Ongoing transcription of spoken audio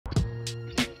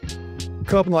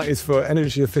CarbonLite is for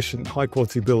energy efficient, high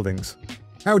quality buildings.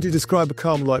 How would you describe a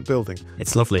CarbonLite building?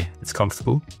 It's lovely. It's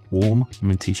comfortable, warm.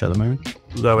 I'm in t-shirt at the moment.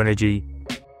 Low energy,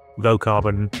 low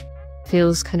carbon.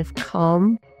 Feels kind of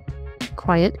calm,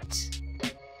 quiet,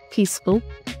 peaceful.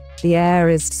 The air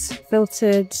is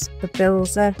filtered, the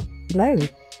bills are low.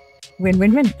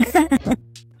 Win-win-win.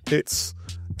 It's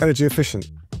energy efficient,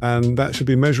 and that should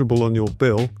be measurable on your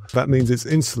bill. That means it's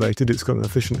insulated, it's got an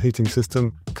efficient heating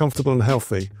system, comfortable and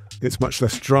healthy. It's much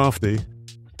less drafty,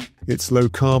 it's low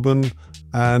carbon,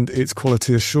 and it's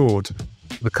quality assured.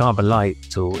 The CarbonLite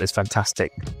tool is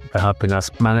fantastic for helping us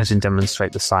manage and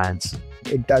demonstrate the science.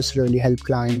 It does really help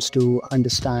clients to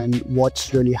understand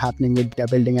what's really happening with their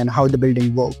building and how the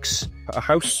building works. A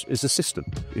house is a system.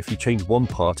 If you change one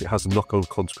part, it has a knock-on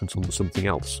consequence on something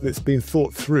else. It's been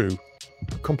thought through,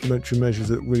 complementary measures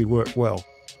that really work well.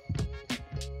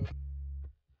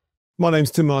 My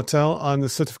name's Tim Martel. I'm the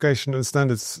Certification and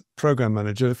Standards Program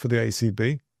Manager for the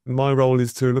AECB. My role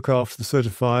is to look after the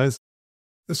certifiers.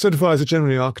 The certifiers are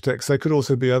generally architects. They could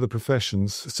also be other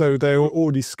professions. So they're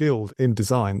already skilled in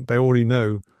design. They already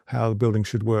know how the building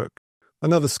should work.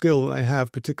 Another skill that they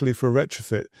have, particularly for a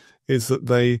retrofit, is that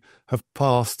they have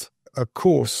passed a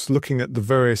course looking at the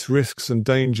various risks and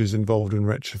dangers involved in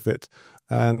retrofit.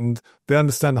 And they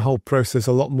understand the whole process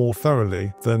a lot more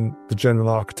thoroughly than the general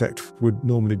architect would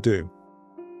normally do.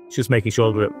 It's just making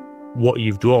sure that what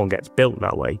you've drawn gets built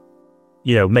that way.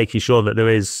 You know, making sure that there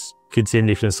is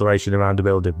continuous installation around the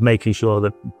building, making sure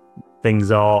that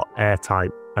things are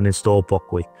airtight and installed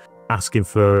properly, asking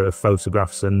for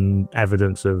photographs and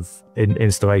evidence of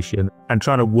installation, and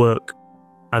trying to work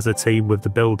as a team with the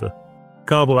builder.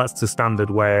 CarbonLite's the standard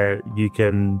where you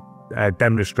can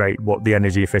demonstrate what the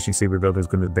energy efficiency of the building is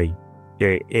going to be.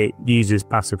 It uses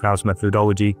passive house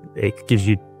methodology. It gives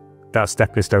you that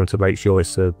stepping stone to make sure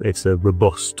it's a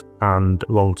robust and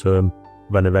long-term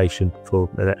renovation for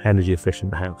an energy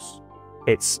efficient house.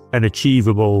 It's an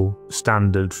achievable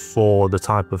standard for the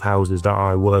type of houses that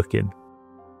I work in.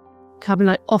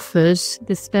 CarbonLite offers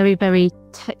this very, very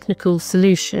technical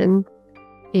solution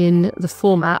in the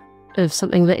format of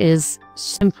something that is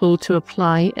simple to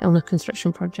apply on a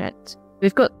construction project.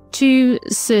 We've got 2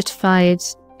 certified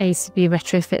AECB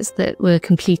retrofits that were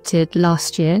completed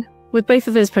last year. With both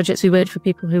of those projects, we worked for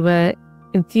people who were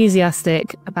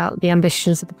enthusiastic about the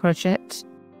ambitions of the project.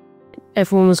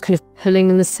 Everyone was kind of pulling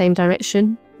in the same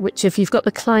direction, which if you've got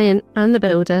the client and the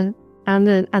builder and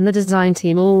the design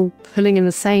team all pulling in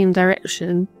the same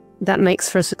direction, that makes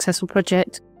for a successful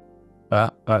project.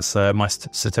 That's my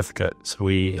certificate. So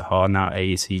we are now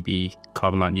AECB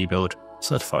CarbonLite New Build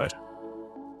certified.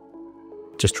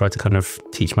 Just try to kind of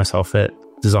teach myself it,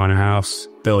 design a house,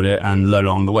 build it, and learn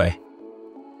along the way.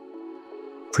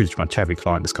 Pretty much every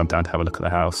client has come down to have a look at the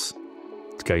house,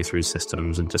 to go through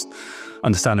systems and just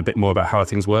understand a bit more about how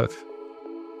things work.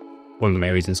 One of the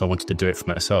main reasons I wanted to do it for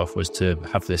myself was to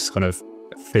have this kind of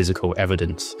physical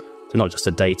evidence. So not just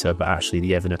the data, but actually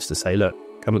the evidence to say, look,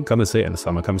 come and see it in the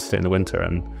summer, come and see it in the winter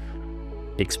and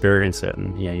experience it,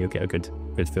 and you'll get a good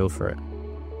feel for it.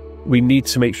 We need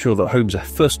to make sure that homes are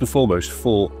first and foremost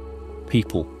for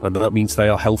people, and that means they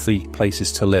are healthy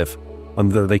places to live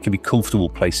and that they can be comfortable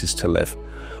places to live.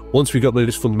 Once we've got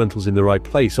those fundamentals in the right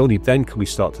place, only then can we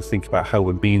start to think about how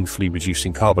we're meaningfully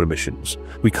reducing carbon emissions.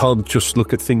 We can't just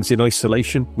look at things in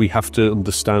isolation. We have to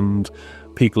understand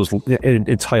people's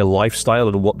entire lifestyle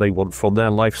and what they want from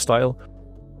their lifestyle.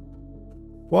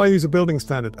 Why use a building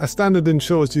standard? A standard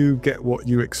ensures you get what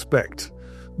you expect.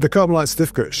 The CarbonLite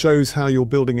certificate shows how your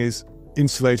building is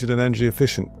insulated and energy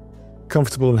efficient,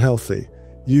 comfortable and healthy,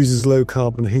 uses low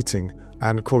carbon heating,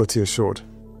 and quality assured.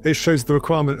 It shows the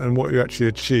requirement and what you actually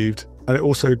achieved, and it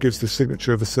also gives the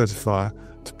signature of a certifier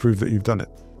to prove that you've done it.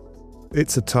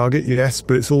 It's a target, yes,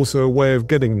 but it's also a way of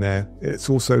getting there. It's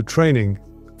also training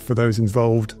for those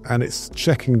involved, and it's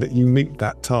checking that you meet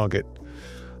that target.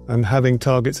 And having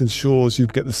targets ensures you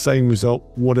get the same result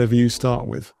whatever you start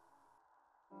with.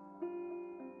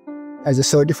 As a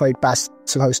certified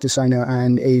passive house designer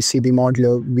and AECB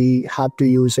modeler, we have to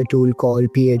use a tool called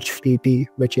PHPP,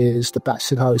 which is the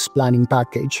Passive House Planning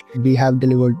Package. We have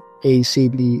delivered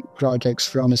AECB projects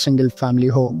from a single family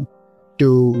home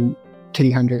to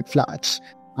 300 flats.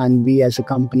 And we as a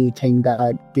company think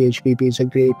that PHPP is a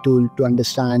great tool to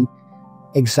understand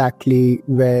exactly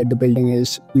where the building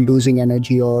is losing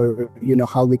energy, or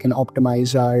how we can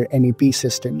optimize our NEP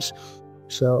systems.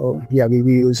 So we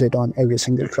use it on every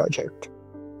single project.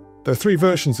 There are 3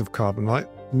 versions of CarbonLite: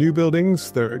 new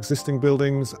buildings, there are existing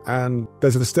buildings, and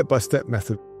there's a step-by-step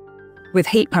method. With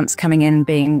heat pumps coming in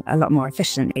being a lot more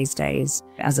efficient these days,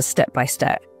 as a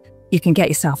step-by-step, you can get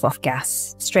yourself off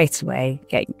gas straight away,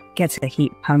 get to the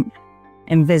heat pump,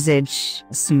 envisage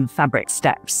some fabric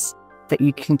steps that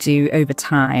you can do over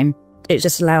time. It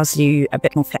just allows you a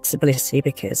bit more flexibility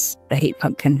because the heat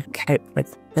pump can cope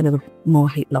with a little more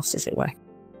heat loss, as it were.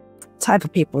 The type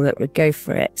of people that would go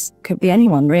for it could be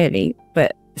anyone really,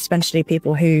 but especially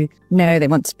people who know they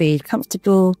want to be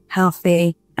comfortable,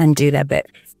 healthy, and do their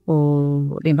bit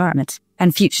for the environment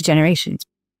and future generations.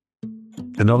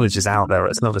 The knowledge is out there.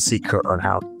 It's not a secret on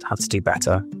how to do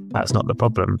better. That's not the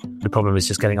problem. The problem is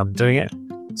just getting on and doing it.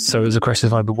 So it's a question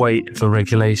of either wait for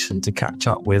regulation to catch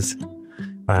up with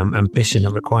ambition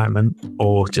and requirement,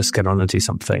 or just get on and do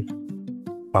something.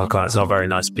 Our clients are very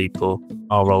nice people.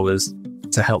 Our role is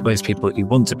to help those people who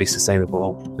want to be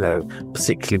sustainable,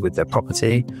 particularly with their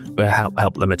property, but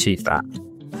help them achieve that.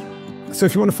 So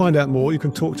if you want to find out more, you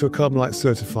can talk to a CarbonLite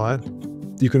certifier.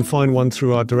 You can find one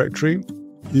through our directory.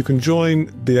 You can join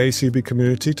the AECB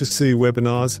community to see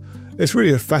webinars. It's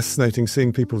really fascinating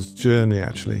seeing people's journey,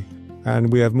 actually.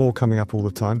 And we have more coming up all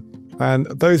the time. And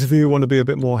those of you who want to be a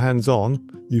bit more hands-on,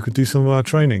 you could do some of our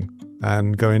training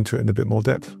and go into it in a bit more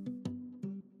depth.